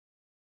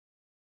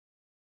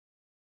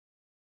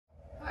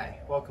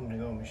welcome to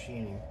Go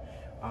Machining.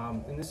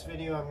 In this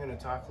video I'm going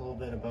to talk a little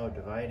bit about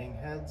dividing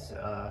heads.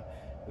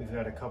 We've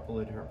got a couple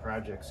of different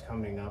projects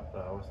coming up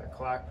with our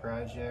clock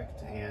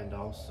project and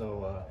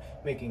also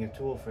making a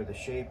tool for the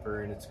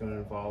shaper, and it's going to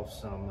involve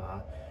some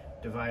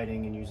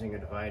dividing and using a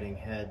dividing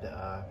head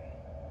to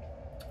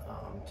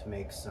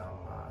make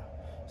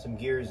some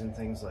gears and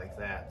things like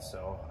that.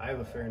 So I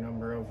have a fair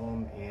number of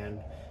them, and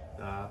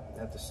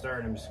at the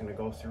start I'm just going to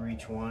go through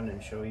each one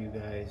and show you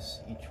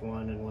guys each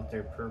one and what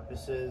their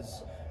purpose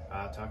is.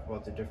 Talk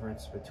about the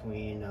difference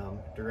between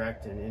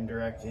direct and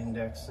indirect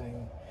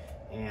indexing,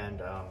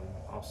 and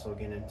also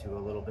get into a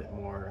little bit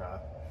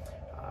more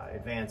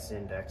advanced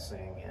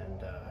indexing.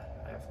 And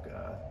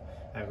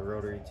I have a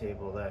rotary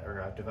table or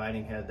a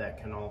dividing head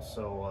that can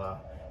also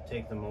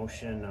take the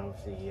motion of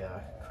the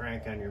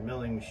crank on your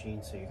milling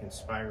machine, so you can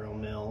spiral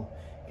mill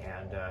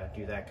and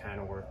do that kind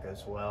of work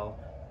as well.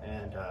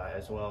 And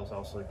as well as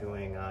also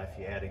doing, if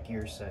you add a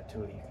gear set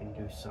to it, you can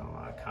do some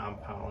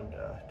compound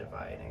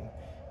dividing.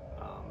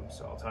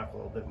 So I'll talk a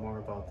little bit more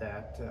about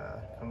that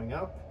coming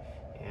up,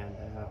 and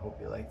I hope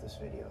you like this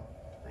video.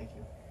 Thank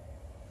you.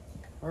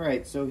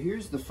 Alright, so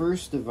here's the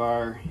first of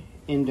our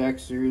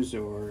indexers,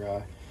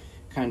 or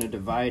kind of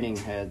dividing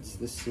heads.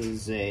 This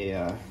is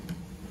a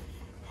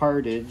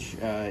Hardage.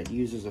 It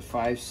uses a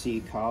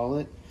 5C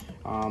collet.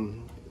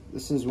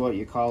 This is what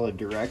you call a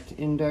direct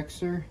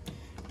indexer,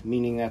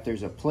 meaning that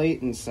there's a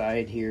plate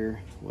inside here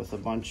with a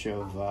bunch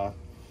of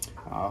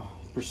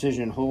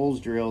precision holes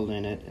drilled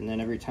in it, and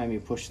then every time you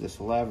push this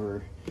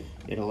lever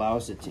it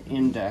allows it to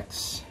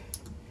index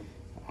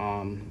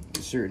a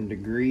certain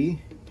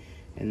degree,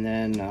 and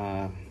then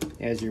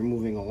as you're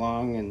moving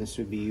along, and this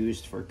would be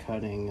used for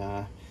cutting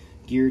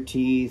gear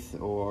teeth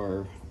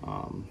or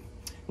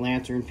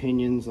lantern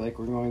pinions like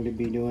we're going to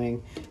be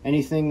doing,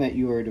 anything that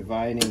you are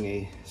dividing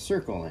a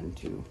circle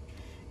into.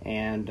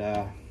 And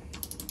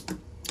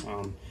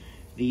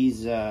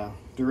these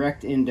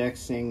direct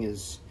indexing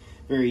is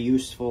very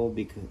useful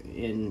because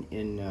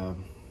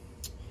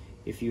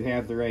if you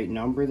have the right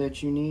number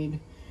that you need.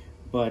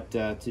 But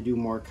to do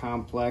more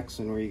complex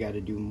and where you got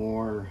to do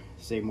more,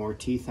 say more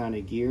teeth on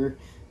a gear,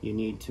 you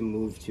need to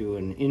move to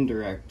an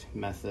indirect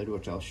method,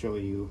 which I'll show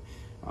you.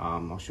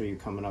 I'll show you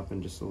coming up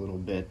in just a little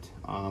bit.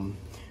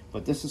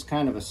 But this is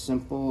kind of a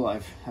simple,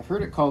 I've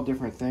heard it called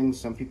different things.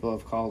 Some people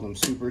have called them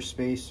super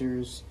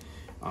spacers,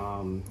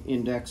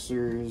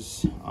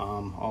 indexers,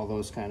 all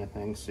those kind of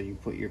things. So you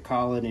put your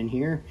collet in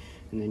here,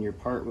 and then your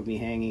part will be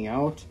hanging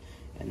out,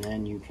 and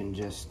then you can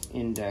just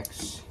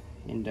index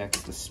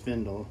the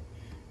spindle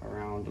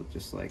around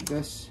just like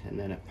this, and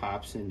then it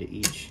pops into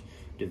each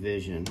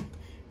division.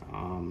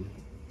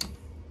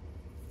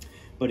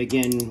 But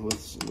again,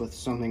 with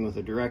something with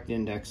a direct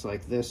index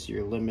like this,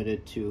 you're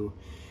limited to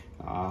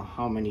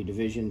how many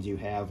divisions you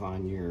have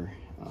on your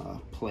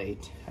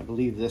plate. I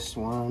believe this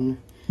one,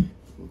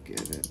 look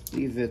at it, I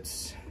believe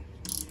it's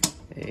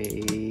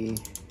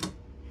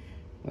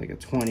like a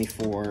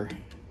 24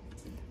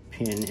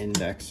 pin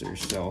indexer.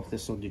 So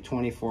this will do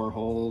 24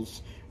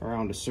 holes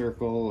around a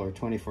circle, or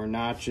 24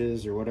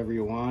 notches, or whatever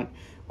you want,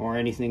 or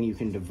anything you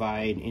can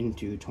divide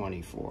into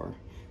 24,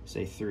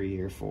 say 3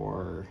 or 4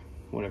 or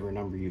whatever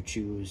number you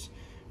choose,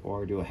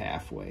 or do a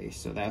halfway.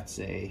 So that's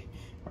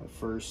our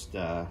first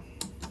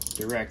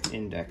direct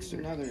indexer.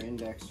 Another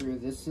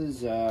indexer. This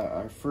is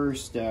our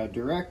first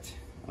direct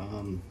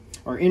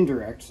or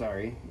indirect,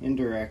 sorry,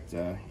 indirect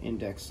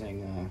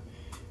indexing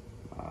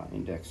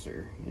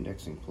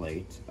indexing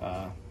plate.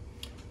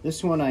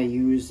 This one I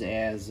use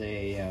as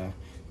a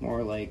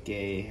more like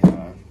a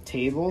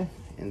table,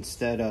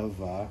 instead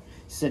of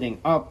sitting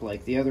up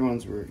like the other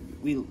ones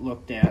we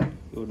looked at. It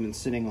would have been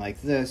sitting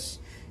like this,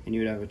 and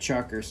you would have a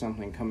chuck or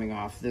something coming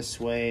off this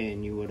way,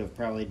 and you would have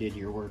probably did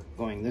your work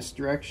going this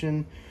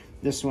direction.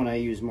 This one I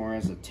use more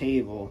as a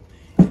table,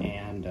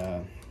 and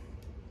the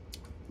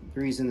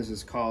reason this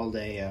is called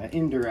a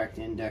indirect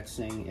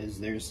indexing is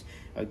there's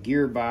a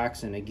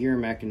gearbox and a gear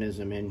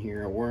mechanism in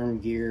here, a worm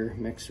gear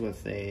mixed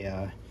with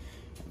a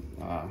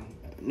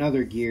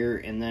another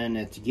gear, and then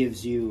it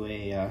gives you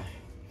a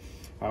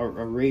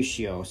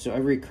ratio. So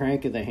every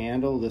crank of the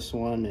handle, this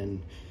one,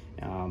 and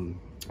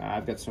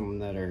I've got some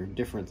that are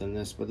different than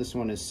this, but this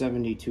one is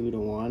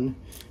 72:1,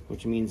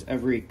 which means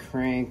every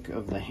crank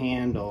of the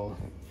handle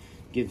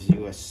gives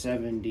you a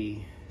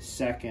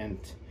 70-second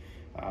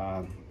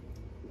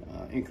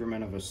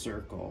increment of a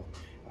circle.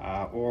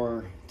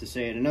 Or to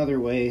say it another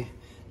way,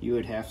 you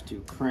would have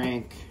to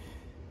crank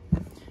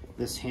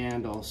this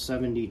handle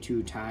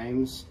 72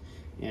 times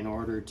in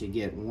order to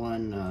get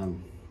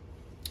one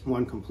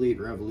complete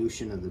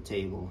revolution of the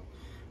table.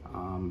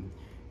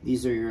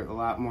 These are a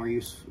lot more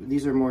useful.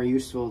 These are more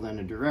useful than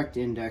a direct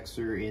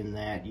indexer in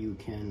that you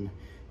can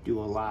do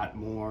a lot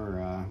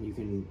more. You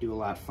can do a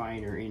lot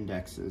finer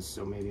indexes.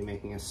 So maybe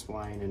making a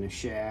spline in a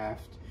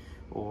shaft,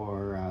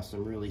 or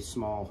some really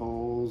small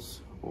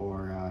holes,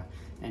 or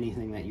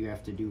anything that you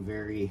have to do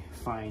very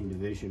fine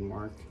division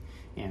work.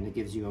 And it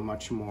gives you a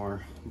much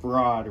more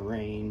broad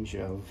range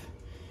of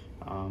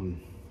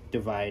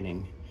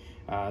dividing.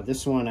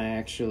 This one I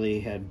actually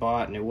had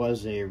bought, and it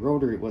was a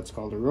rotary, what's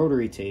called a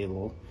rotary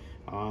table,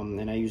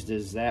 and I used it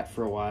as that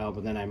for a while,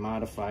 but then I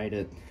modified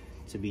it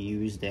to be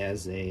used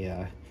as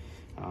a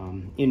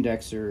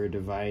indexer or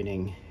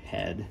dividing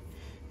head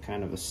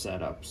kind of a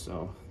setup.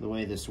 So the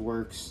way this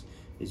works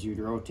is you'd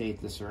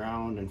rotate this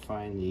around and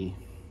find the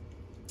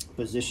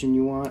position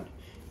you want,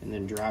 and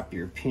then drop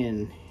your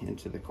pin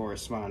into the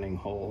corresponding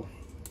hole.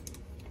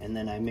 And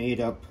then I made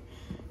up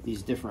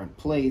these different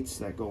plates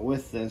that go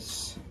with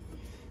this,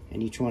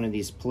 and each one of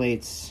these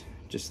plates,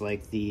 just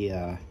like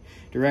the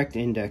direct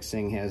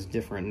indexing, has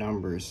different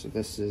numbers. So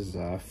this is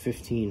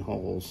 15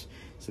 holes.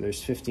 So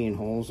there's 15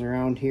 holes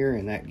around here,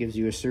 and that gives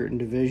you a certain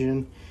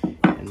division.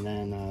 And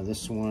then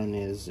this one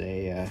is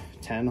a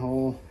 10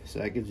 hole, so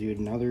that gives you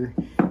another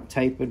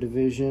type of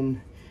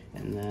division.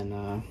 And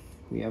then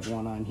we have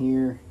one on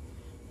here.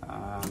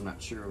 I'm not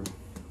sure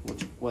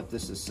what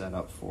this is set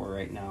up for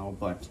right now,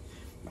 but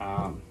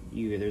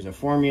there's a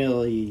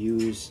formula you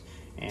use,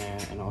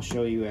 and I'll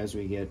show you as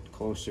we get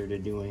closer to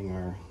doing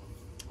our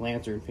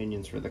lantern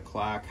pinions for the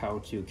clock how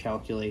to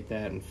calculate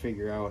that and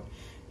figure out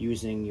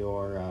using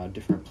your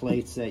different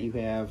plates that you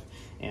have,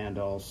 and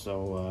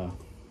also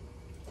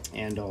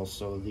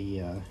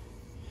the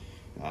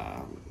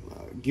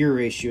gear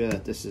ratio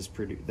that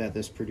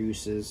this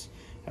produces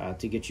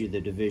to get you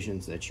the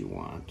divisions that you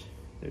want.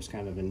 There's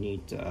kind of a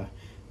neat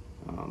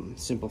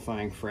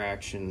simplifying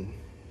fraction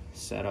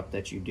setup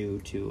that you do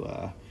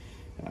to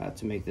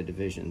make the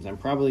divisions. I'm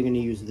probably going to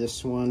use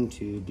this one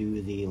to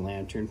do the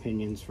lantern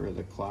pinions for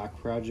the clock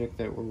project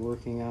that we're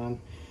working on,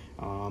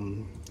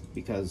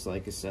 because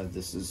like I said,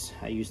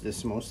 I use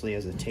this mostly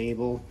as a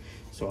table,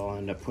 so I'll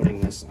end up putting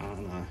this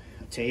on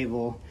a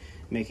table,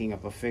 making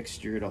up a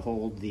fixture to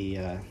hold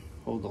the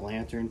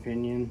lantern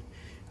pinion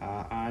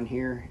on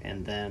here,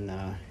 and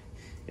then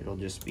it'll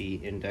just be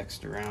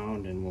indexed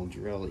around, and we'll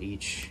drill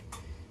each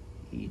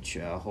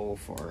hole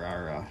for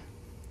our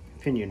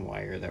pinion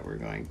wire that we're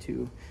going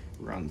to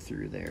run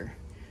through there.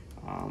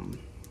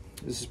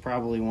 This is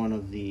probably one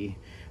of the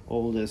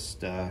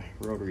oldest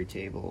rotary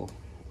table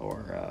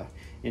or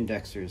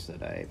indexers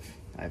that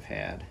I've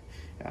had.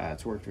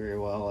 It's worked very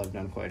well. I've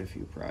done quite a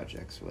few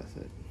projects with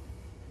it.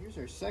 Here's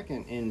our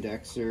second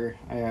indexer.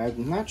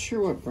 I'm not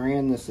sure what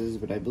brand this is,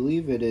 but I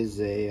believe it is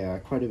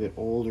quite a bit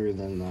older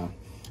than the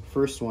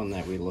first one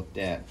that we looked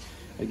at.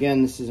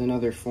 Again, this is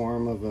another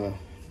form of a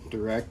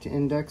direct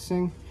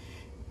indexing,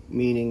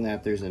 meaning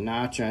that there's a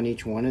notch on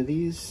each one of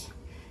these.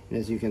 And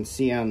as you can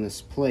see on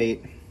this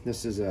plate,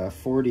 this is a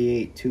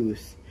 48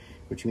 tooth,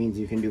 which means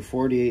you can do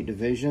 48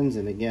 divisions,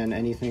 and again,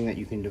 anything that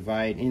you can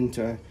divide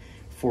into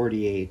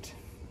 48.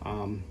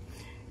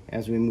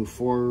 As we move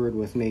forward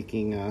with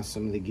making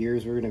some of the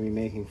gears we're going to be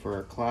making for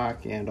our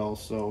clock, and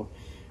also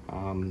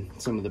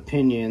some of the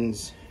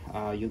pinions,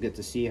 you'll get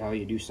to see how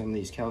you do some of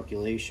these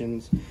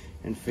calculations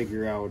and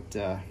figure out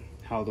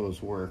how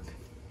those work.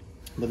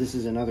 But this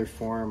is another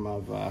form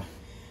of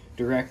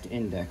direct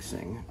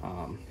indexing.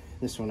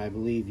 This one I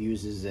believe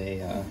uses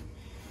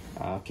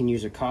can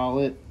use a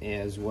collet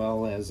as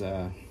well as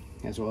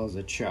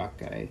a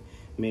chuck. I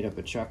made up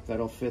a chuck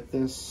that'll fit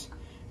this,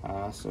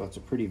 so it's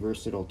a pretty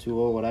versatile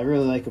tool. What I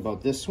really like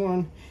about this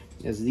one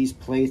is these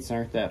plates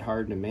aren't that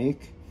hard to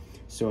make.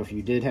 So if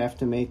you did have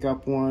to make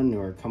up one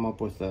or come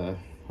up with a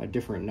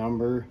different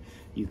number,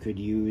 you could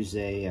use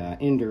a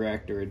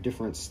indirect or a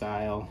different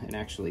style and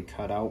actually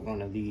cut out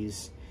one of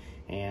these,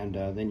 and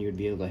then you'd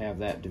be able to have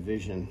that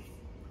division,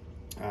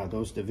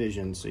 those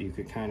divisions, so you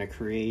could kind of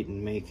create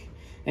and make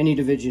any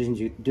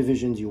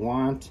divisions you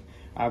want.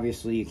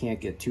 Obviously you can't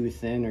get too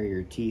thin or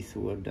your teeth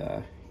would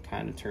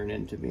kind of turn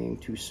into being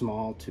too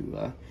small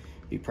to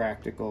be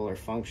practical or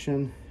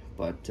function,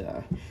 but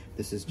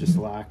this is just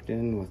locked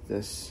in with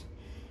this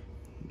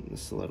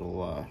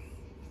little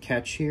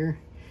catch here,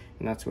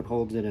 and that's what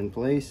holds it in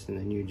place, and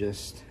then you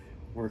just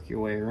work your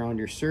way around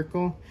your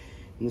circle.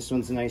 And this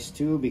one's nice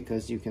too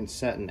because you can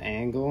set an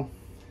angle,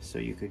 so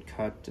you could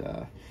cut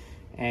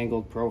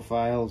angled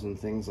profiles and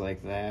things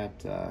like that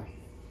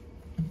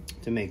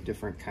to make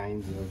different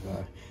kinds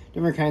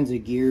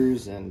of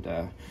gears and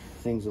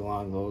things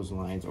along those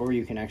lines. Or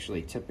you can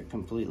actually tip it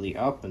completely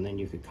up, and then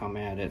you could come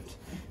at it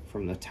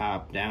from the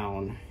top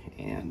down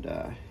and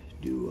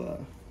do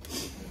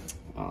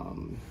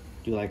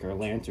like our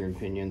lantern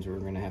pinions, where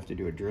we're going to have to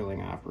do a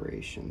drilling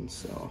operation.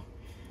 So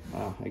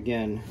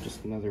again,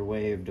 just another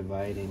way of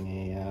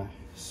dividing a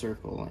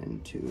circle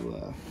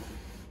into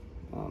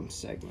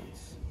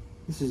segments.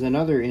 This is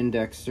another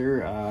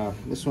indexer.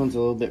 This one's a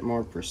little bit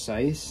more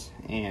precise,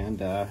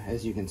 and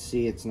as you can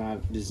see, it's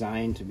not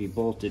designed to be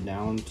bolted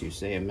down to,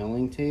 say, a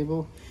milling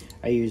table.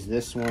 I use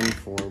this one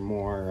for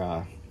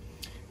more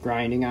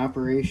grinding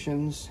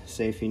operations.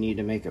 Say if you need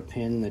to make a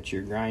pin that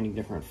you're grinding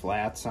different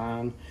flats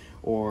on,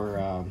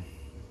 or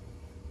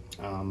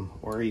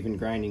even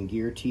grinding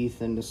gear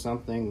teeth into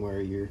something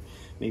where you're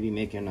maybe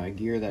making a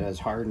gear that has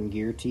hardened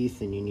gear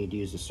teeth and you need to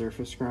use a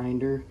surface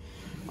grinder.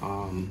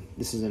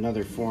 This is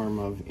another form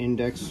of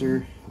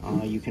indexer.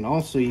 You can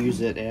also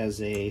use it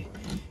as a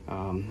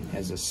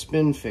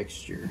spin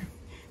fixture.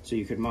 So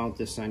you could mount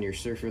this on your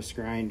surface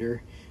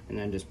grinder and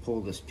then just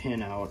pull this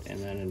pin out, and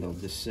then it'll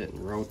just sit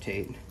and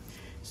rotate.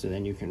 So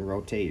then you can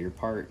rotate your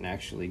part and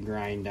actually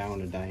grind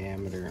down a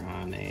diameter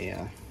on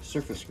a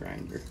surface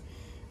grinder.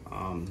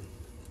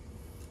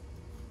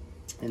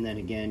 And then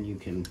again, you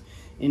can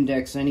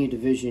index any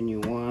division you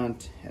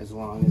want as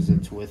long as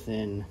it's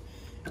within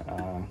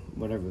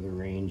whatever the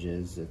range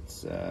is.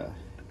 It's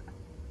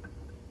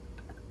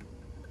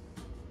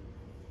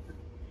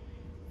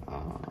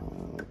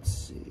let's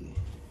see.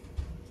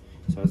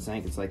 So I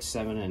think it's like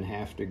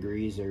 7.5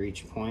 degrees at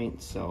each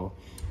point. So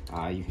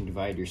you can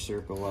divide your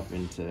circle up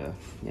into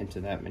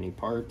that many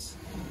parts,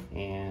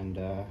 and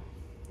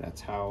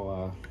that's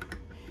how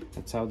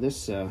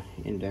this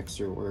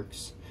indexer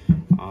works.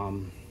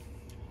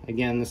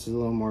 Again, this is a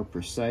little more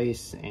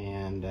precise,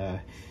 and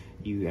I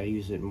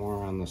use it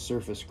more on the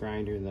surface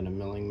grinder than a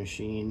milling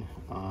machine.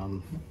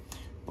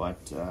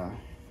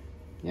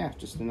 Yeah,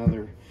 just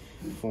another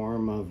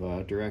form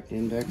of direct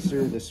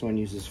indexer. This one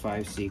uses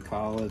 5C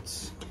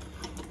collets,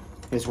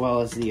 as well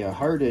as the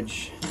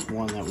Hardage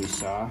one that we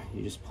saw.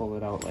 You just pull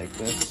it out like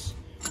this,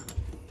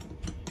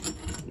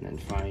 and then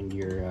find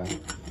your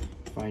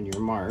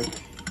mark.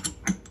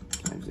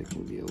 Sometimes it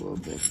can be a little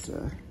bit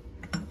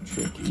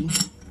tricky.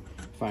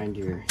 Find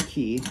your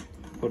key,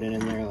 put it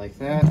in there like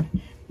that,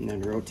 and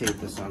then rotate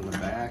this on the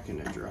back, and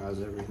it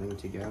draws everything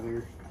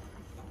together.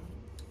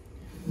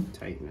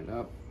 Tighten it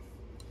up,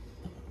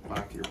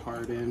 lock your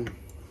part in,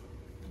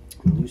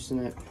 loosen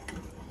it,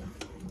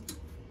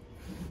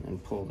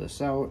 and pull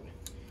this out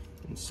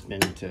and spin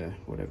to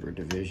whatever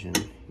division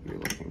you're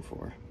looking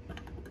for.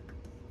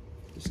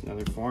 Just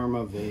another form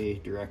of a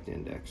direct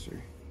indexer.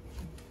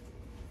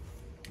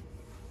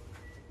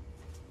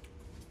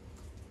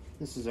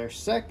 This is our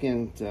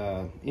second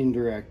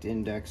indirect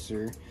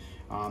indexer.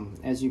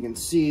 As you can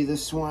see,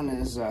 this one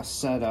is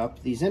set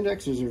up. These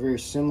indexers are very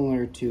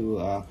similar to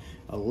a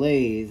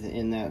lathe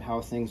in that how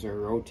things are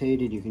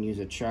rotated. You can use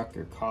a chuck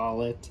or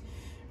collet,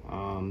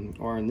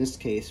 or in this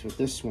case with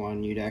this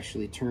one, you'd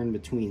actually turn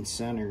between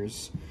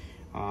centers.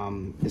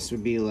 This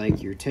would be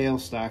like your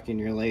tailstock in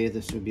your lathe.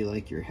 This would be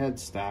like your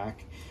headstock,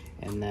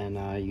 and then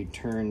you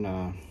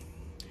turn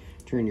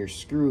your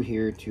screw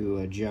here to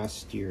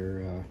adjust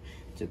your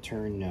to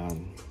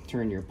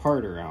turn your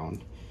part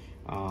around,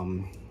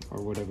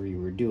 or whatever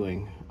you were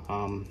doing.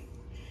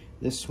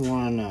 This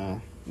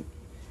one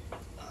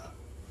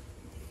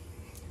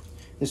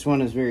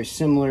is very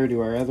similar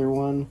to our other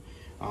one.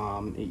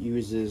 It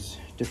uses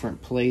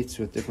different plates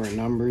with different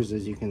numbers.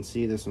 As you can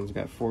see, this one's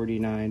got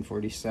 49,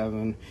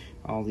 47,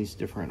 all these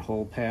different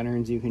hole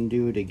patterns you can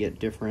do to get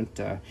different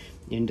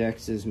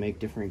indexes, make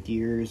different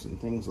gears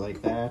and things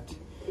like that.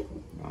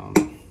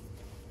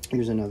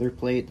 Here's another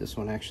plate. This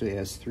one actually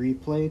has 3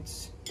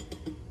 plates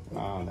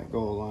that go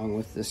along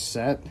with this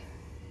set.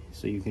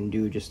 So you can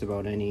do just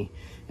about any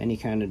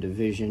kind of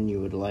division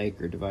you would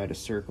like, or divide a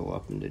circle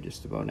up into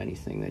just about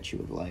anything that you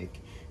would like.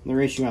 And the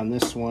ratio on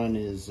this one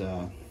is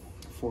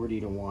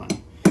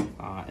 40:1.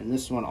 And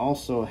this one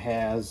also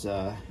has,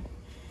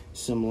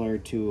 similar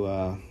to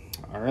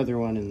our other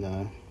one in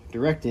the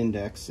direct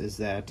index, is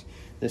that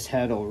this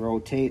head will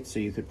rotate, so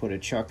you could put a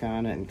chuck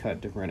on it and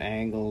cut different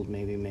angles,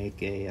 maybe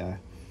make a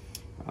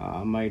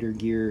miter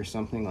gear or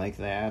something like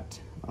that.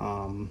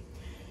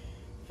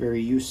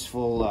 Very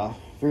useful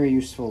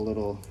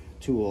little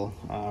tool.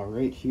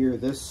 Right here,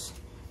 this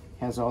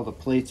has all the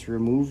plates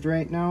removed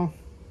right now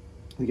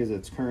because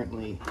it's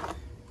currently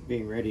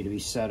being ready to be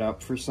set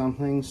up for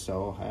something.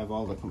 So I have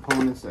all the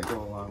components that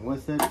go along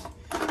with it,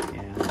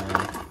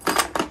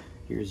 and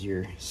here's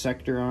your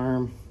sector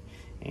arm,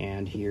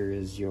 and here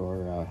is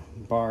your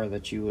bar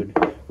that you would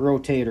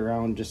rotate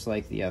around just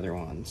like the other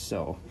one.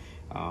 So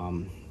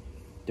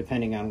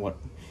depending on what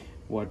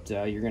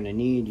you're going to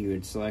need, you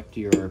would select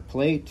your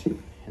plate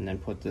and then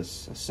put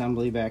this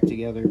assembly back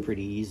together.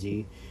 Pretty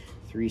easy.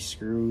 3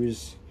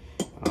 screws.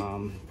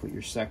 Put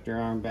your sector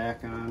arm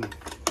back on.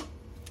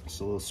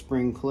 It's a little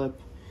spring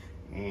clip,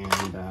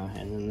 and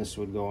then this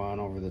would go on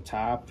over the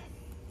top,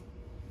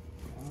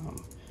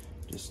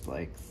 just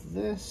like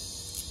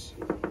this.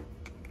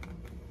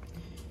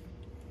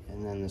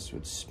 And then this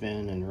would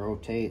spin and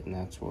rotate, and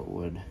that's what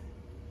would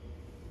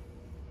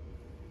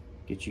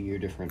get you your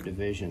different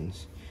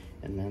divisions.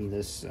 And then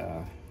this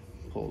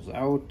pulls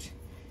out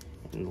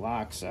and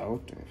locks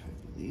out, I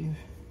believe.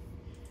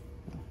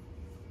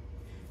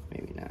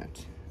 Maybe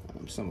not.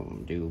 Some of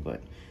them do,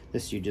 but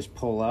this you just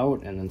pull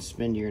out and then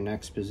spin to your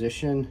next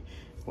position.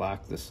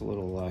 Lock this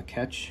little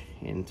catch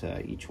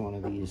into each one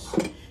of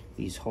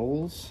these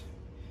holes,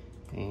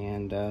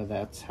 and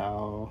that's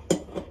how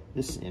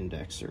this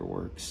indexer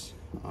works.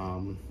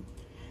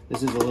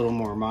 This is a little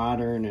more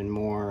modern and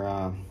more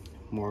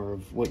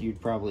of what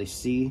you'd probably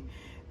see.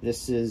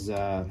 This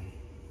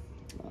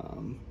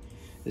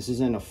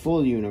isn't a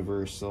full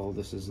universal.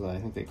 This is, I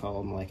think they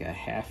call them like a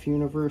half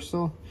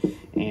universal.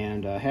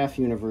 And a half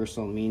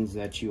universal means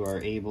that you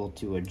are able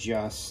to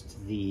adjust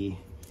this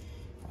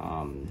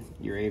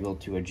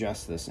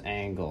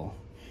angle.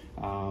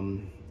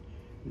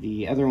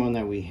 The other one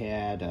that we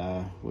had,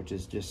 which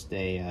is just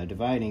a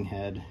dividing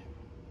head,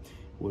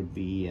 would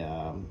be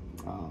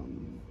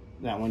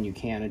that one you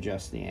can't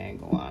adjust the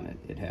angle on it.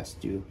 It has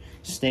to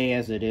stay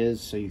as it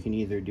is, so you can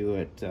either do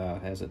it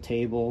as a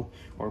table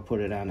or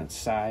put it on its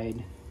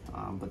side.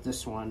 But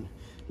this one,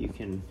 you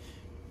can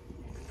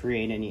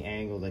create any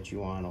angle that you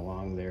want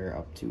along there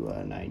up to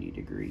 90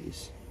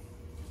 degrees.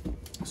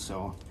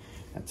 So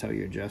that's how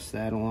you adjust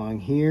that along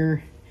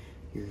here.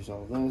 Here's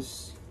all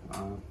this.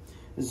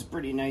 This is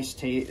pretty nice.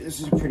 This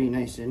is a pretty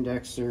nice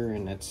indexer,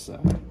 and it's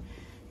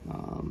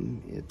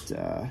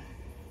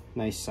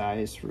nice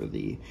size for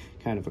the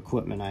kind of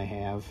equipment I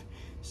have.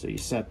 So you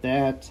set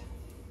that,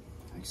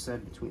 like I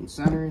said, between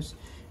centers,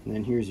 and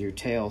then here's your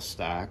tail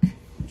stock,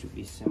 which would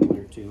be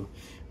similar to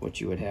what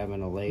you would have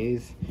in a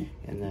lathe.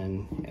 And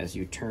then as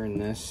you turn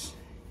this,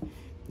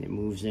 it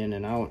moves in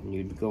and out, and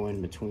you'd go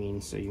in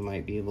between. So you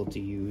might be able to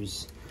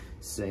use,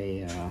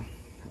 say, a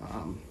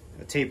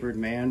tapered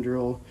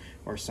mandrel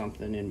or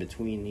something in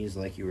between these,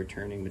 like you were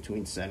turning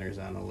between centers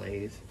on a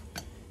lathe.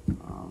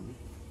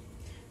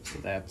 So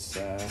that's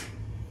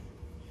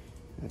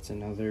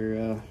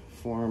another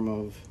form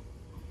of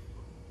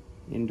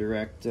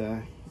indirect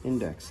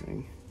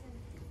indexing.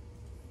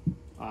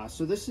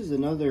 So this is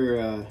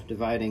another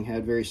dividing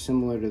head, very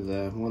similar to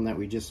the one that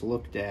we just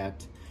looked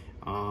at.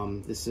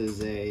 This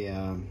is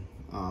a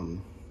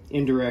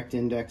indirect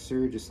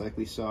indexer, just like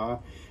we saw.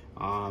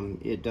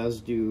 It does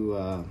do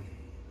a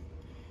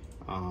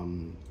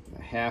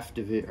half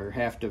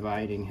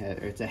dividing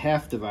head. Or it's a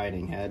half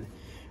dividing head,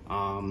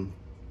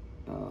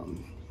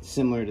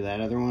 similar to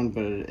that other one,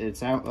 but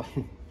it's out.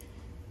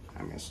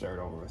 I'm gonna start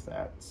over with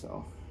that.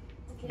 So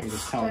okay, I'm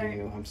just telling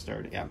you. I'm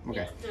starting. Yeah.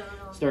 Okay. Yeah,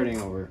 no. Starting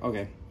over.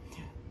 Okay.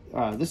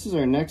 This is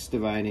our next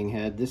dividing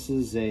head. This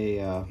is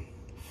a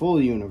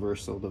full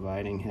universal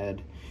dividing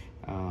head,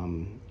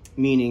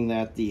 meaning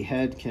that the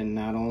head can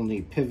not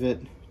only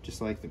pivot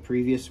just like the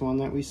previous one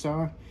that we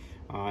saw,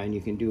 and you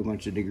can do a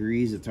bunch of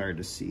degrees. It's hard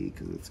to see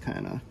because it's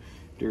kind of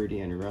dirty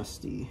and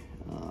rusty.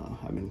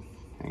 I'm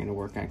going to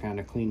work on kind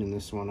of cleaning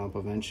this one up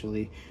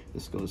eventually.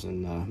 This goes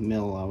in the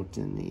mill out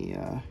in the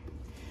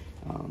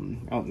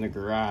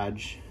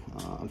garage.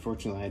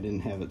 Unfortunately, I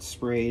didn't have it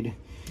sprayed.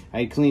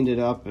 I cleaned it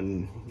up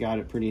and got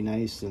it pretty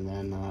nice, and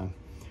then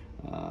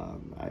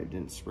I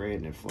didn't spray it,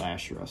 and it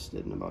flash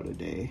rusted in about a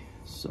day.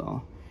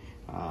 So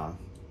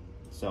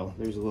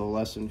there's a little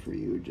lesson for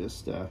you.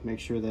 Just make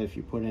sure that if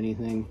you put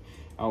anything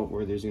out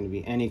where there's going to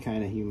be any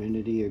kind of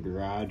humidity, a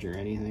garage or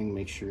anything,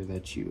 make sure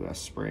that you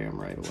spray them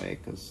right away,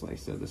 because like I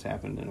said, this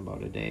happened in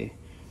about a day.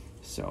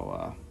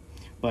 So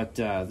but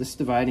this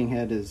dividing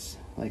head is,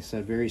 like I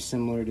said, very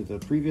similar to the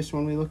previous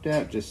one we looked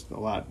at, just a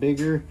lot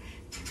bigger.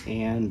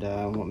 And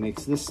what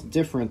makes this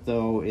different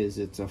though is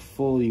it's a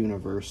full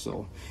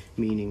universal,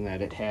 meaning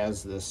that it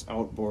has this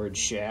outboard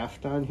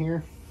shaft on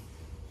here,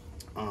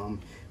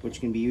 which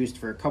can be used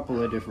for a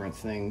couple of different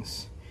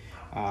things.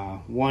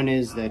 One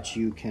is that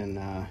you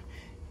can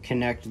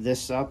connect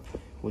this up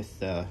with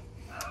the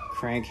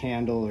crank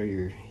handle or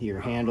your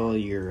handle,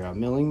 your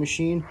milling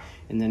machine,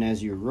 and then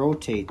as you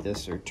rotate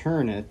this or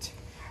turn it,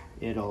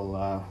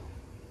 it'll,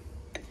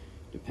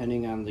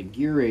 depending on the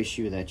gear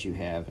ratio that you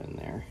have in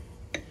there,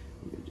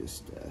 let me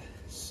just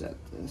set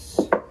this.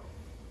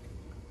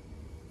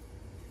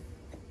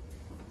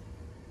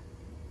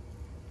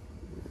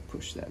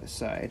 Push that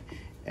aside.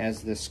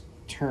 As this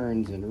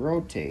turns and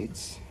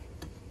rotates,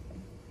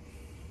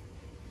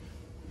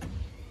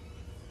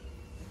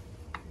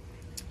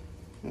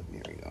 oh,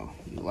 there we go.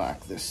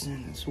 Lock this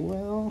in as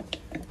well.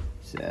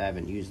 So I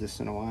haven't used this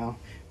in a while.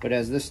 But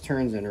as this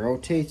turns and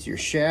rotates, your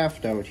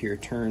shaft out here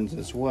turns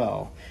as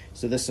well.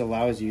 So this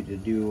allows you to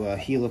do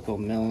helical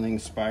milling,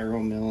 spiral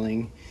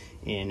milling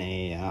in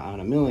on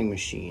a milling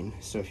machine.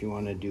 So if you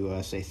want to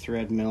do say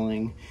thread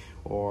milling,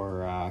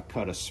 or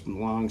cut a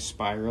long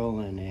spiral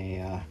in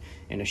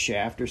a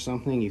shaft or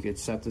something, you could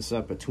set this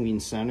up between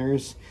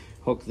centers,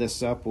 hook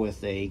this up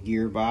with a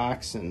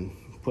gearbox, and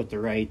put the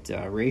right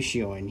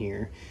ratio in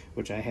here,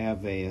 which I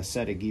have a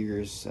set of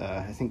gears.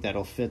 I think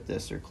that'll fit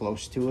this or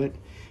close to it.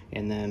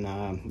 And then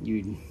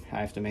I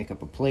have to make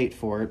up a plate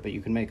for it, but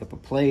you can make up a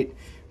plate,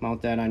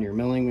 mount that on your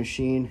milling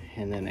machine,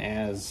 and then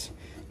as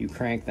you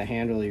crank the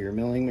handle of your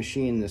milling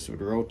machine, this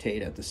would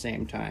rotate at the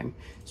same time.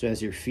 So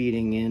as you're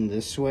feeding in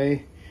this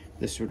way,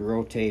 this would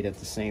rotate at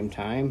the same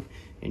time,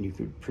 and you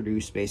could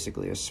produce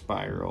basically a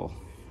spiral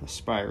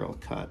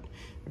cut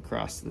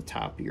across the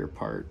top of your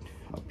part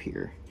up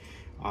here.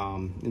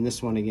 And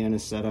this one again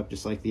is set up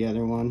just like the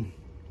other one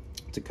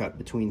to cut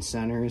between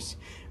centers.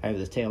 I have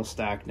the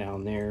tailstock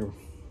down there,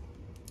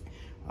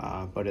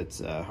 but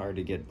it's hard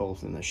to get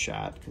both in the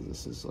shot because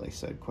this is, like I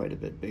said, quite a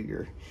bit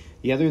bigger.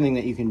 The other thing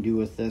that you can do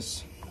with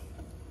this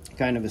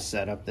kind of a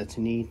setup that's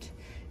neat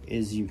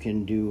is you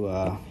can do,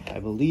 I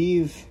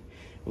believe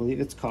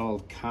it's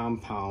called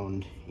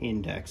compound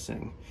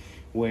indexing,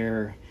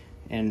 where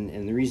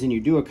And the reason you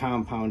do a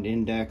compound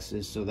index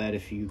is so that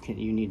if you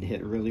need to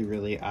hit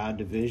really odd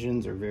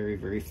divisions or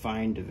very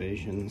fine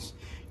divisions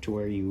to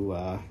where you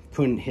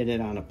couldn't hit it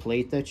on a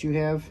plate that you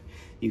have,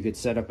 you could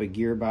set up a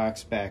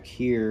gearbox back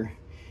here,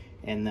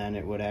 and then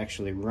it would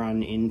actually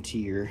run into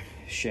your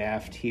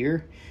shaft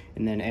here,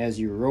 and then as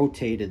you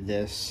rotated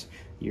this,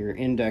 your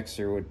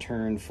indexer would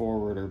turn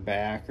forward or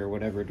back or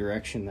whatever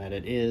direction that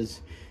it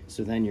is,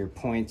 so then your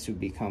points would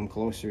become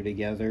closer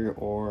together,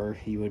 or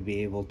you would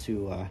be able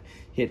to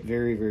hit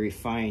very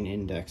fine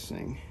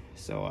indexing.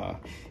 So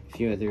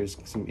there's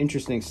some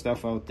interesting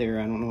stuff out there.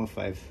 I don't know if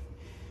I've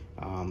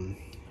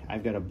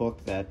got a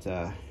book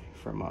that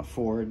from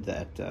Ford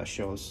that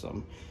shows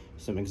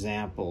some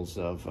examples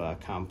of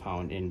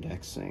compound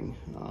indexing,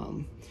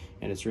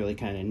 and it's really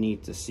kind of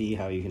neat to see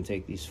how you can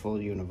take these full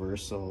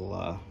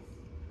universal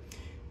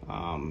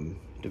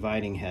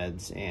dividing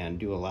heads and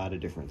do a lot of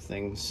different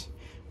things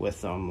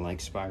with them,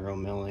 like spiral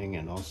milling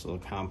and also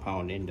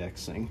compound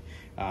indexing.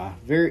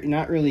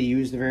 Not really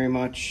used very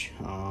much.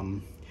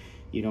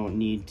 You don't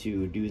need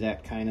to do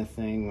that kind of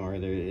thing, or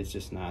it's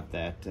just not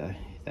that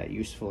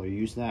useful or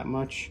used that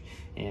much.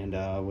 And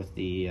with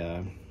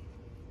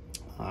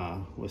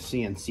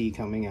CNC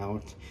coming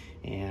out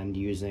and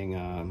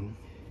using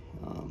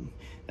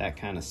that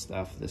kind of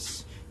stuff,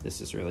 this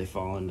has really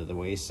fallen to the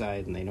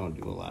wayside, and they don't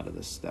do a lot of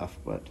this stuff.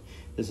 But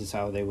this is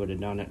how they would have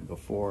done it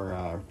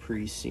before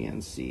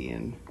pre-CNC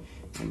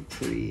and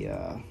pre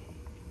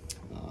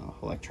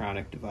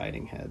electronic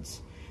dividing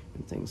heads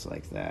and things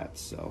like that.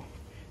 So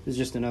this is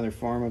just another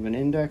form of an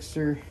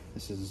indexer.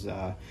 This is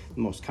the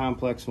most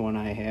complex one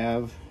I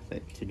have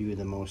to do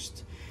the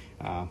most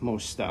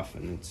stuff,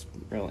 and it's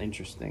real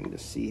interesting to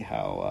see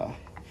how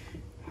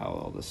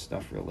all this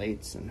stuff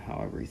relates and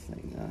how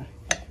everything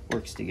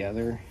works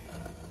together,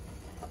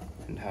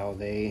 and how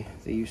they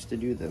used to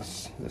do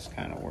this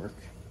kind of work.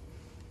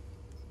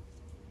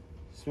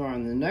 So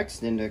on the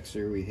next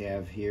indexer we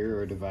have here,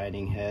 or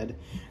dividing head,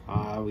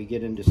 we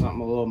get into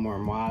something a little more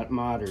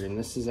modern.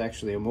 This is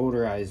actually a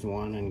motorized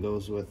one and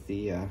goes with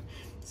the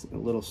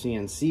little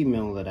CNC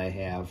mill that I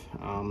have.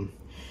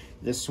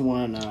 This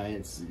one,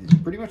 it's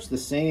pretty much the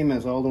same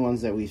as all the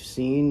ones that we've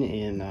seen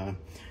in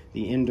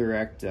the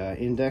indirect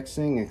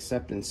indexing,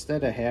 except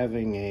instead of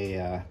having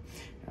a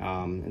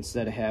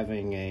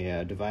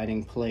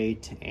dividing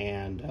plate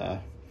and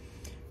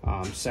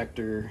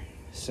sector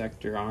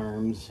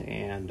arms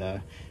and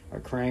a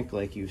crank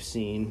like you've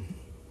seen,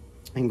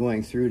 and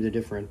going through the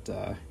different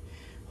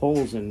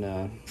holes in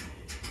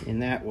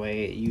that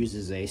way, it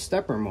uses a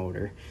stepper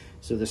motor.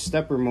 So the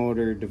stepper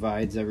motor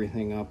divides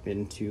everything up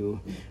into,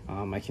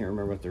 I can't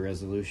remember what the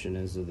resolution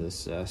is of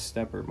this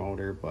stepper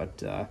motor,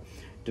 but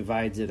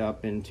divides it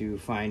up into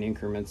fine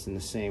increments in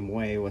the same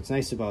way. What's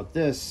nice about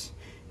this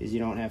is you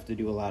don't have to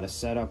do a lot of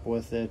setup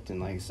with it, and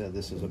like I said,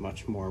 this is a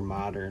much more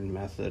modern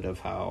method of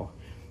how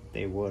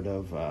they would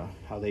have,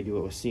 how they do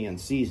it with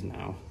CNCs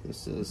now.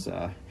 This is,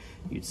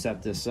 you'd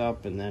set this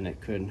up and then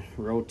it could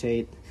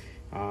rotate.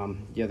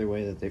 The other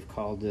way that they've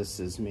called this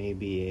is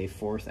maybe a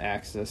fourth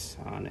axis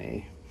on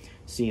a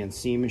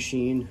CNC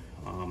machine.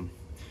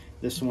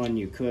 This one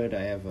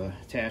I have an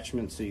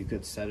attachment so you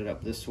could set it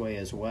up this way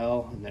as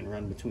well, and then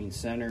run between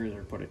centers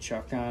or put a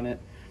chuck on it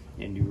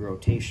and do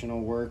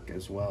rotational work,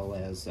 as well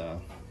as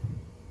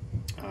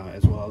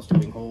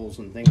doing holes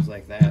and things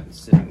like that, and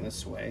sitting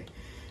this way.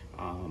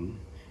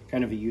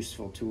 Kind of a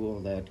useful tool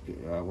that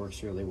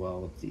works really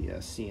well with the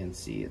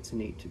CNC. It's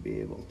neat to be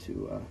able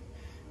to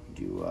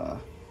do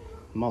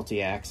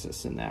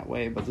multi-axis in that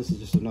way, but this is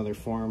just another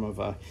form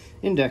of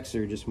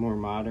indexer, just more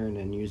modern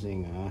and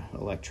using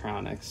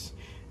electronics.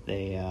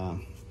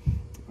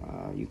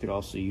 You could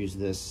also use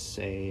this,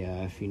 say,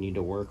 if you need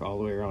to work all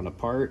the way around a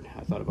part.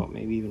 I thought about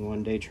maybe even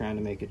one day trying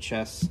to make a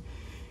chess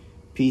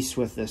piece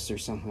with this or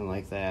something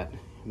like that.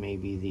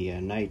 Maybe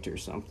the Knight or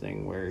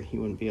something, where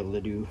you wouldn't be able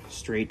to do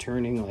straight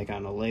turning like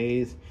on a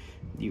lathe.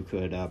 You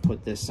could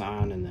put this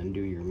on and then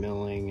do your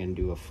milling and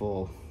do a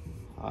full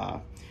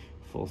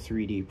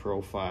 3D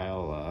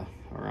profile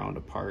around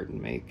a part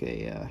and make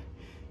a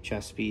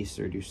chess piece,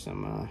 or do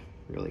some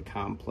really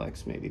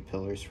complex, maybe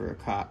pillars for a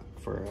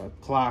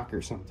clock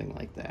or something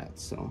like that.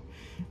 So,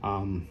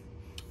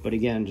 but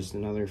again, just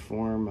another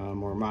form,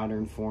 more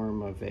modern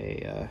form of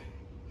a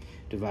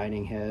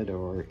dividing head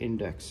or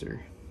indexer.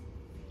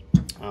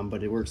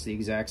 But it works the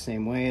exact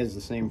same way, as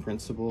the same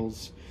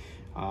principles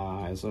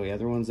as the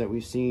other ones that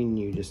we've seen.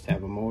 You just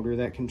have a motor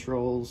that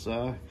controls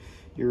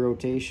your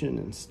rotation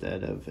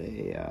instead of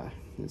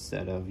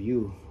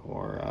you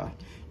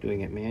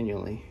doing it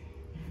manually.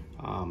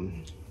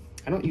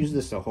 I don't use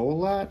this a whole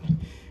lot.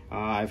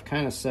 I've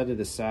kind of set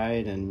it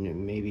aside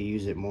and maybe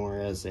use it more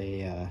as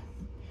a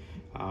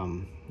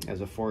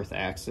fourth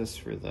axis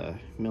for the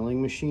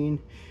milling machine.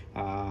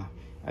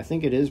 I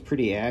think it is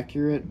pretty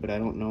accurate, but I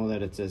don't know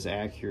that it's as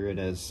accurate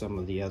as some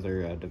of the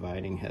other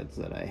dividing heads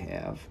that I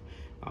have.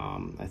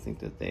 I think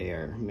that they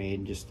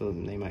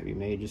might be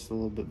made just a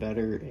little bit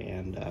better,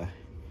 and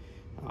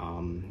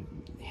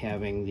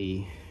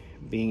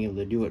being able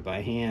to do it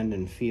by hand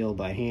and feel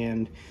by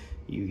hand,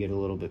 you get a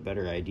little bit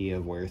better idea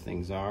of where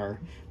things are.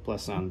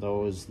 Plus on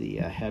those, the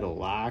head will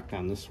lock.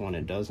 On this one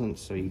it doesn't,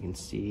 so you can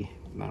see,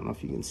 I don't know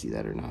if you can see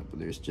that or not, but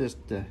there's just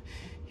a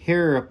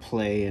hair of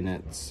play in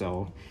it,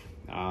 so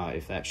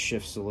if that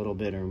shifts a little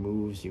bit or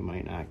moves, you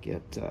might not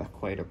get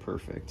quite a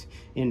perfect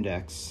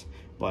index.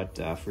 But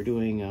for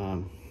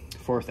doing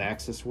fourth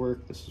axis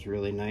work, this is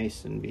really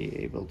nice, and be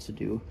able to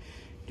do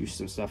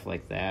some stuff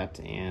like that.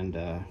 And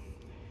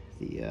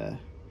the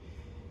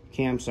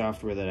CAM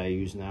software that I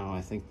use now,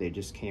 I think they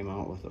just came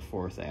out with a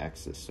fourth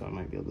axis, so I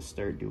might be able to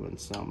start doing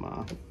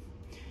some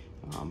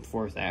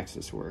fourth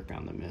axis work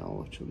on the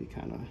mill, which will be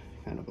kind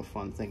of a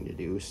fun thing to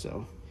do.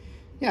 So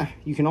yeah,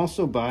 you can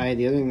also buy,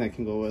 the other thing that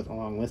can go with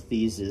along with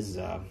these is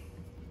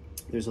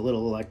there's a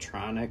little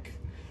electronic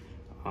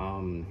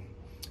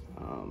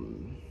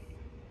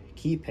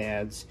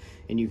keypads,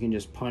 and you can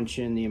just punch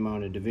in the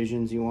amount of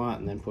divisions you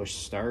want and then push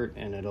start,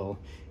 and it'll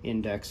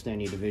index to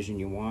any division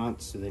you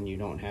want, so then you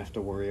don't have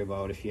to worry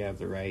about if you have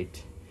the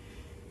right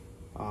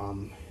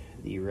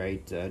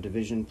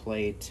division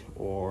plate,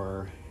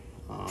 or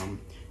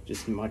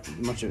just much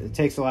of it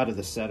takes a lot of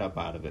the setup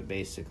out of it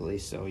basically.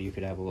 So you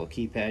could have a little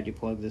keypad you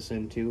plug this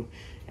into,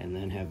 and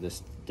then have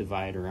this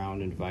divide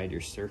around and divide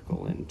your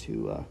circle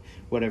into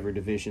whatever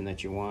division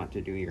that you want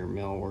to do your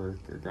mill work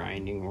or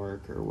grinding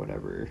work or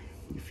whatever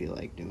you feel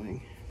like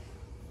doing.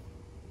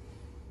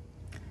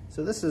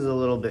 So this is a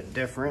little bit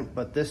different,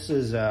 but this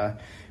is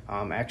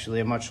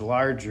actually a much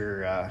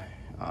larger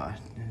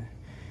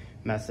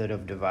method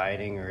of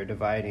dividing, or a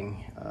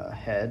dividing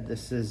head.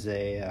 This is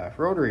a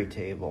rotary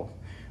table.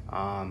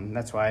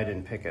 That's why I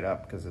didn't pick it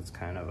up, because it's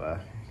kind of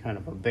a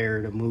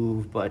bear to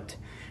move. But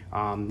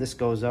this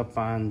goes up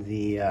on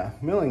the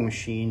milling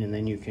machine, and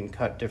then you can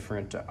cut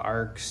different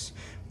arcs.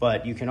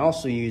 But you can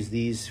also use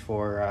these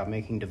for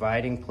making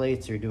dividing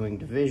plates or doing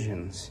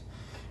divisions,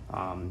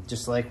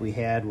 just like we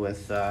had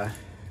with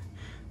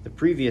the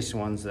previous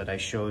ones that I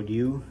showed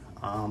you.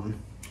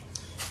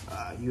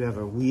 You have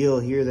a wheel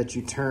here that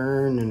you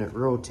turn, and it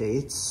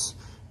rotates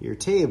your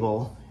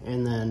table,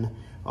 and then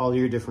all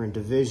your different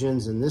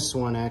divisions. And this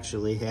one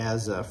actually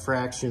has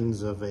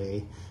fractions of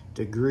a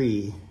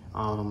degree,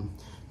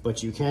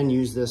 but you can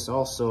use this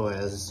also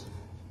as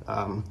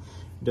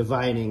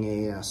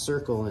dividing a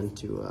circle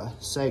into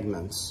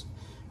segments.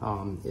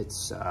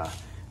 It's the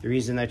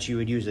reason that you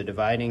would use a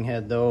dividing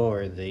head though,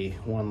 or the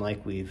one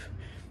like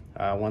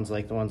ones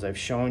like the ones I've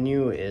shown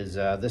you, is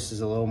this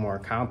is a little more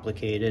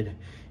complicated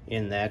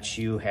in that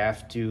you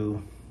have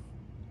to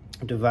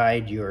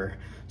divide your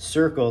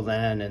circle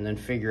then, and then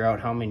figure out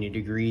how many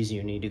degrees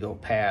you need to go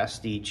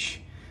past each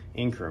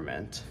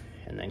increment,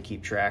 and then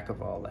keep track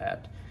of all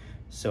that.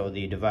 So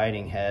the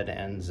dividing head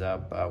ends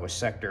up with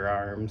sector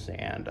arms,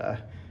 and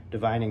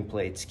dividing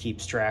plates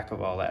keeps track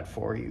of all that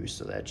for you,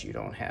 so that you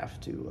don't have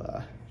to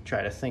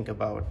try to think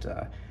about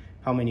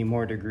how many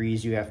more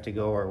degrees you have to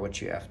go or what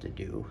you have to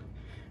do.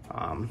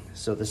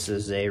 So this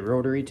is a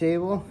rotary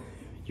table,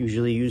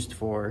 usually used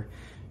for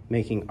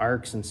making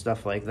arcs and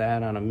stuff like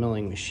that on a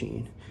milling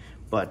machine.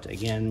 But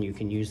again, you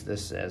can use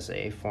this as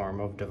a form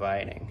of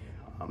dividing.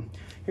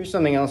 Here's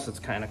something else that's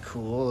kind of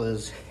cool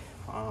is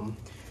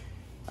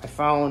I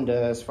found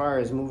as far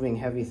as moving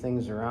heavy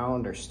things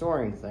around or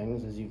storing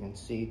things, as you can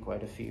see,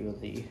 quite a few of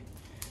the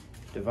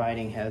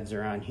dividing heads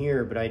are on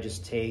here, but I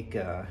just take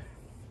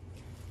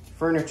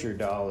furniture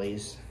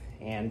dollies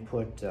and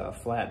put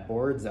flat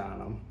boards on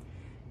them,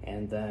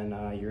 and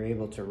then you're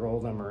able to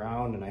roll them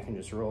around, and I can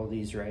just roll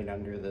these right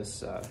under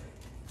this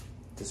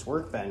this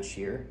workbench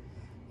here,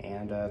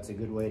 and it's a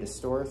good way to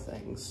store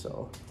things.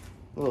 So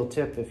a little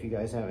tip, if you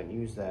guys haven't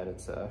used that,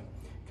 it's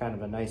kind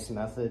of a nice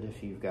method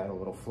if you've got a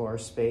little floor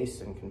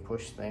space and can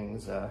push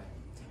things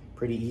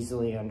pretty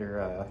easily under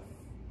a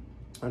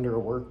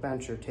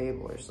workbench or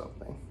table or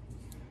something.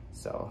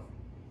 So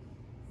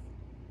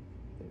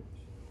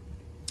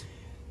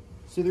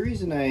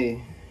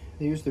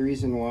here's the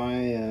reason why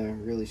I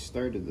really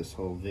started this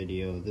whole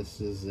video.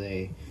 This is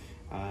a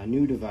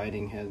new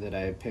dividing head that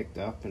I picked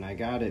up, and I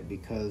got it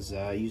because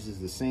it uses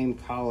the same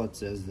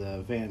collets as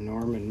the Van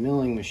Norman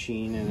milling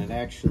machine, and it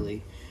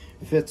actually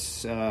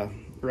fits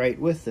right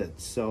with it.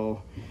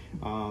 So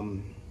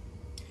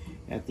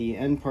at the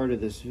end part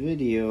of this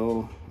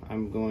video,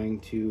 I'm going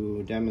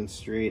to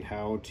demonstrate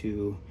how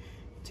to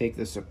take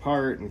this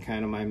apart and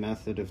kind of my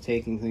method of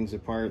taking things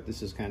apart.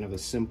 This is kind of a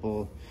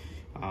simple,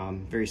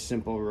 very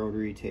simple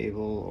rotary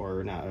table,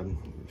 or not a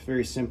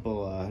very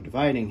simple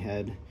dividing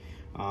head.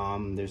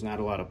 There's not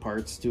a lot of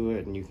parts to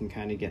it, and you can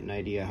kind of get an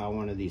idea how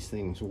one of these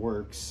things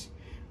works.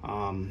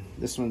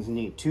 This one's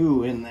neat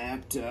too in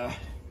that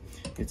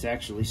it's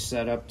actually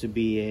set up to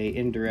be a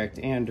indirect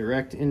and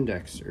direct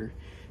indexer.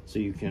 So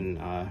you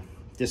can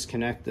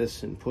disconnect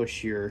this and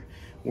push your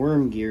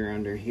worm gear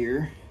under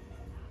here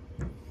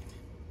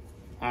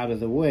out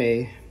of the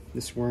way.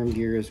 This worm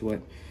gear is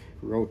what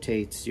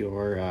rotates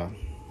your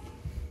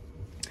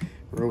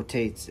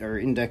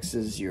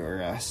indexes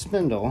your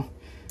spindle.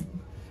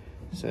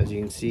 So as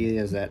you can see,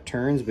 as that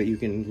turns, but you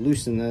can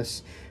loosen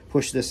this,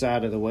 push this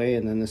out of the way,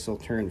 and then this will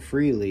turn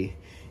freely,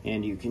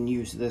 and you can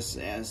use this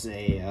as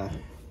a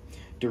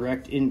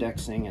direct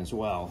indexing as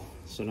well.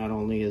 So not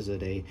only is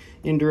it a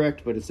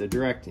indirect, but it's a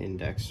direct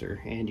indexer,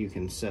 and you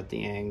can set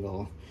the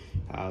angle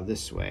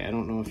this way. I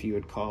don't know if you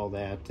would call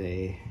that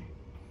a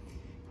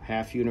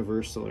half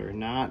universal or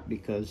not,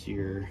 because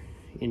you're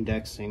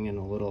indexing in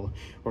a little,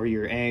 or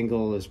your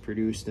angle is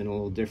produced in a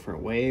little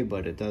different way,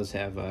 but it does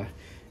have a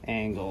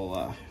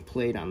angle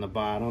plate on the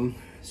bottom,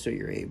 so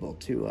you're able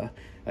to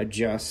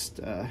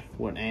adjust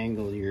what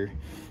angle you're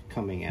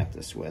coming at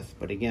this with.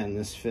 But again,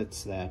 this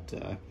fits that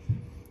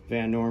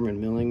Van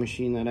Norman milling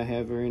machine that I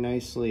have very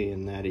nicely,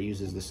 in that it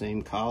uses the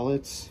same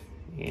collets,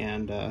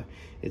 and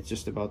it's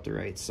just about the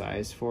right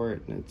size for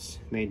it, and it's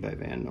made by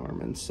Van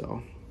Norman.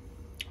 So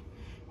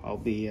I'll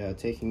be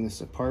taking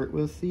this apart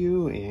with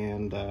you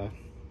and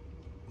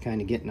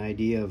kind of get an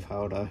idea of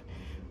how to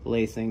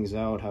lay things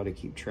out, how to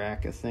keep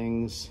track of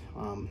things,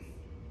 and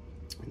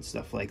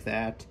stuff like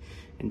that,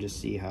 and just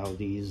see how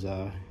these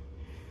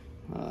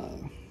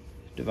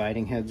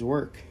dividing heads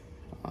work.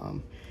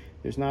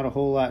 There's not a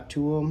whole lot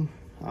to them,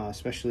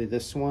 especially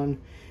this one.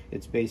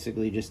 It's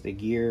basically just a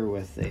gear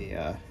with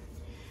a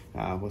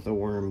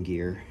worm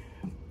gear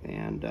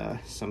and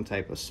some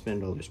type of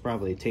spindle. There's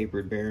probably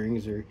tapered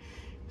bearings or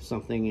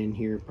something in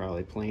here,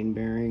 probably plain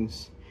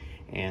bearings.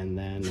 And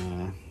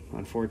then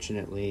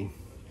unfortunately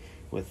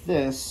with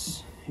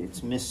this,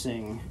 it's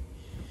missing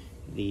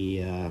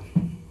the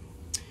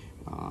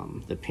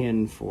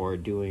pin for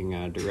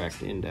doing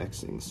direct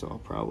indexing. So I'll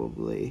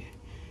probably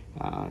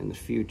in the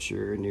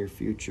future, near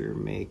future,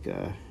 make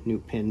a new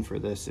pin for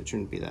this. It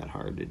shouldn't be that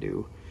hard to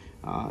do,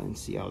 and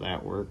see how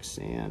that works.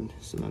 And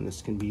so then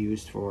this can be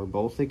used for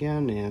both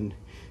again,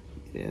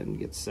 and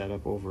get set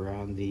up over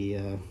on the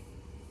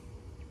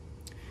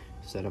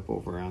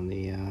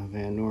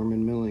Van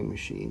Norman milling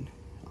machine.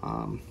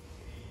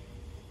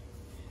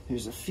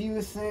 There's a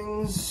few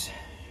things.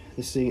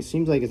 This thing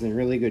seems like it's in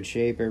really good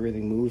shape.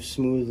 Everything moves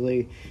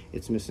smoothly.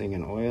 It's missing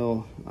an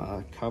oil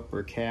cup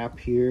or cap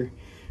here.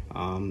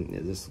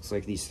 This looks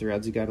like these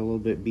threads got a little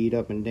bit beat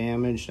up and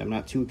damaged. I'm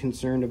not too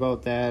concerned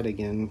about that,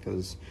 again,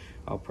 because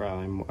I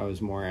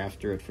was more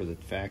after it for the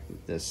fact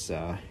that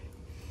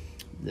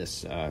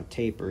this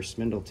taper,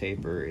 spindle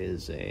taper,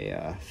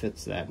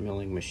 fits that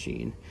milling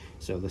machine.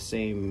 So the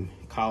same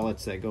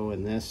collets that go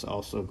in this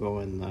also go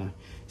in the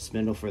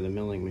spindle for the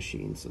milling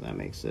machine. So that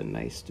makes it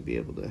nice to be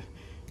able to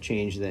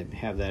change that,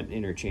 have that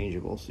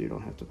interchangeable, so you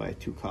don't have to buy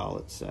two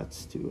collet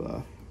sets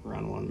to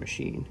run one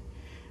machine.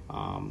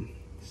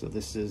 So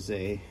this is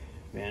a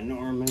Van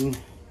Norman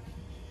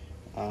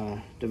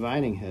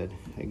dividing head.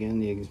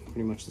 Again,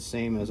 pretty much the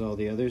same as all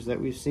the others that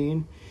we've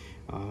seen.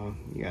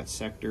 You got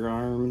sector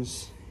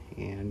arms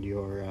and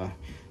your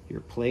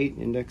plate,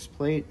 index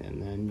plate,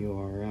 and then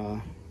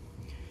your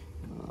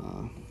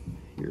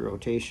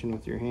rotation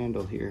with your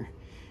handle here.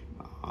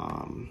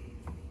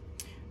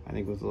 I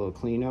think with a little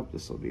cleanup,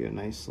 this will be a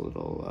nice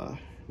little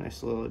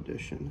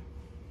addition.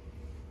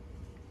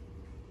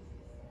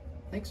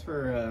 Thanks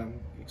for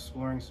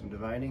exploring some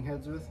dividing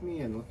heads with me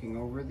and looking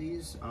over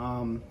these.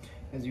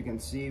 As you can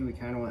see, we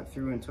kind of went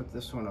through and took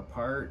this one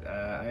apart.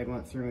 I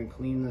went through and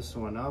cleaned this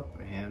one up,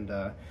 and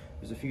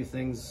there's a few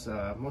things.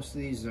 Most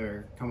of these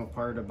come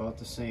apart about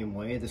the same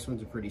way. This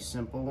one's a pretty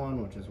simple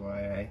one, which is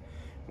why I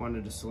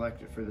wanted to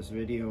select it for this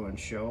video and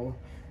show,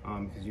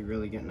 because you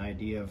really get an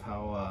idea of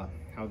how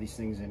these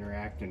things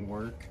interact and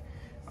work.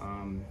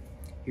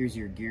 Here's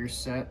your gear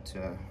set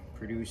to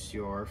produce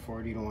your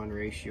 40-to-1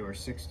 ratio or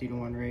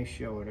 60-to-1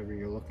 ratio, whatever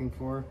you're looking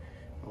for.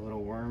 A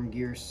little worm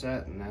gear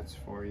set, and that's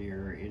for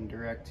your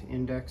indirect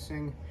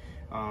indexing.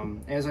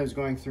 As I was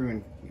going through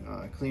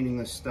and cleaning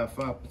this stuff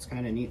up, it's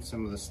kind of neat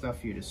some of the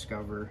stuff you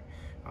discover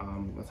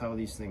with how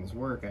these things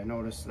work. I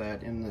noticed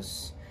that in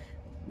this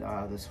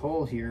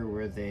hole here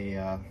where they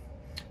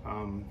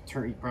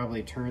you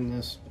probably turn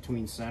this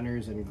between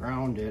centers and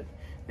ground it,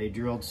 they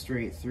drilled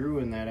straight through,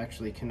 and that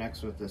actually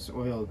connects with this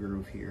oil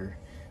groove here.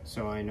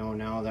 So I know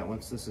now that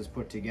once this is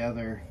put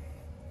together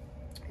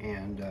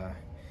and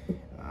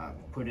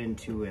put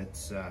into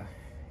its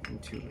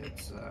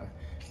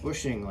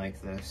bushing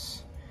like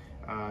this,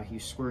 you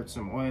squirt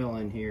some oil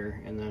in here,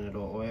 and then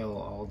it'll oil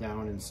all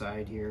down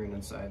inside here and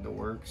inside the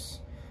works,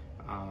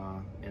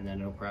 and then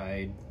it'll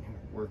probably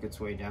work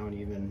its way down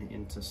even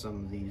into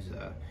some of these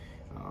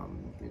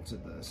into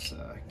this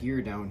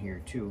gear down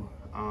here too.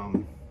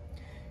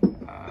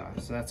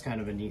 So that's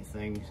kind of a neat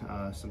thing.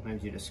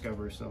 Sometimes you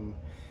discover some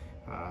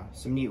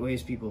neat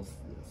ways people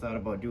thought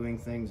about doing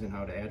things and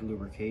how to add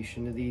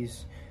lubrication to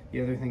these.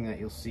 The other thing that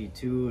you'll see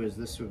too is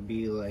this would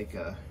be like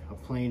a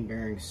plain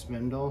bearing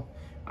spindle,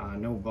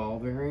 no ball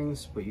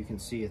bearings, but you can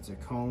see it's a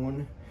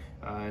cone.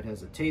 It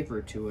has a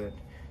taper to it,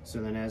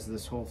 so then as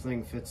this whole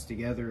thing fits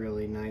together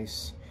really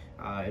nice,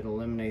 it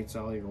eliminates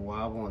all your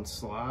wobble and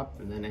slop,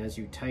 and then as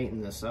you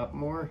tighten this up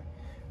more,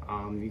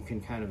 you can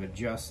kind of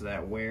adjust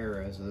that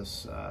wear as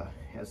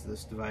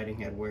this dividing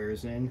head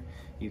wears in.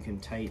 You can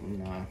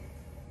tighten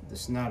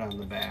this nut on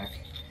the back,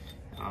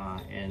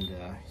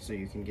 so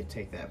you can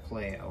take that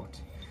play out.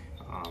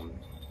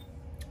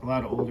 A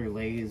lot of older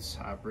lathes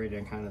operate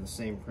on kind of the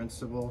same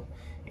principle,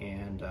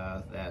 and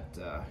that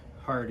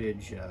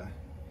hardage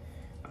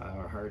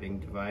Our Harding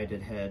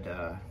divided head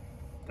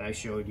that I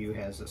showed you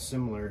has a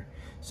similar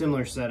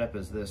setup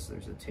as this.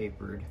 There's a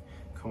tapered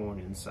cone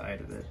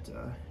inside of it,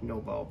 no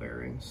ball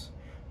bearings.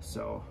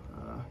 So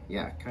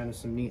yeah, kind of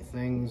some neat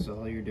things,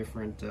 all your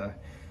different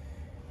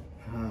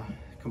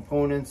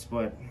components,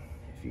 but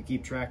if you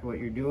keep track of what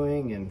you're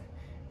doing and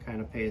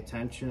kind of pay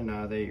attention,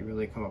 they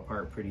really come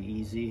apart pretty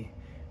easy.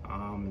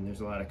 And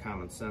there's a lot of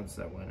common sense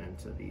that went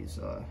into these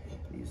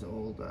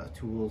old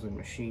tools and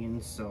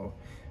machines. So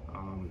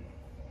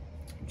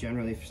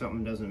generally, if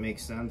something doesn't make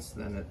sense,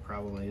 then it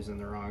probably is in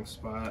the wrong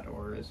spot,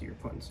 or is you're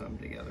putting something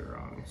together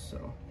wrong.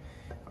 So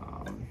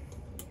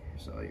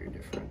here's all your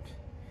different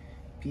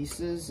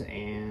pieces,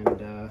 and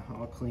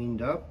all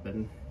cleaned up,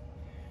 and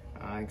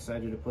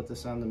excited to put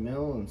this on the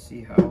mill and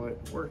see how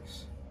it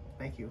works.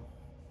 Thank you.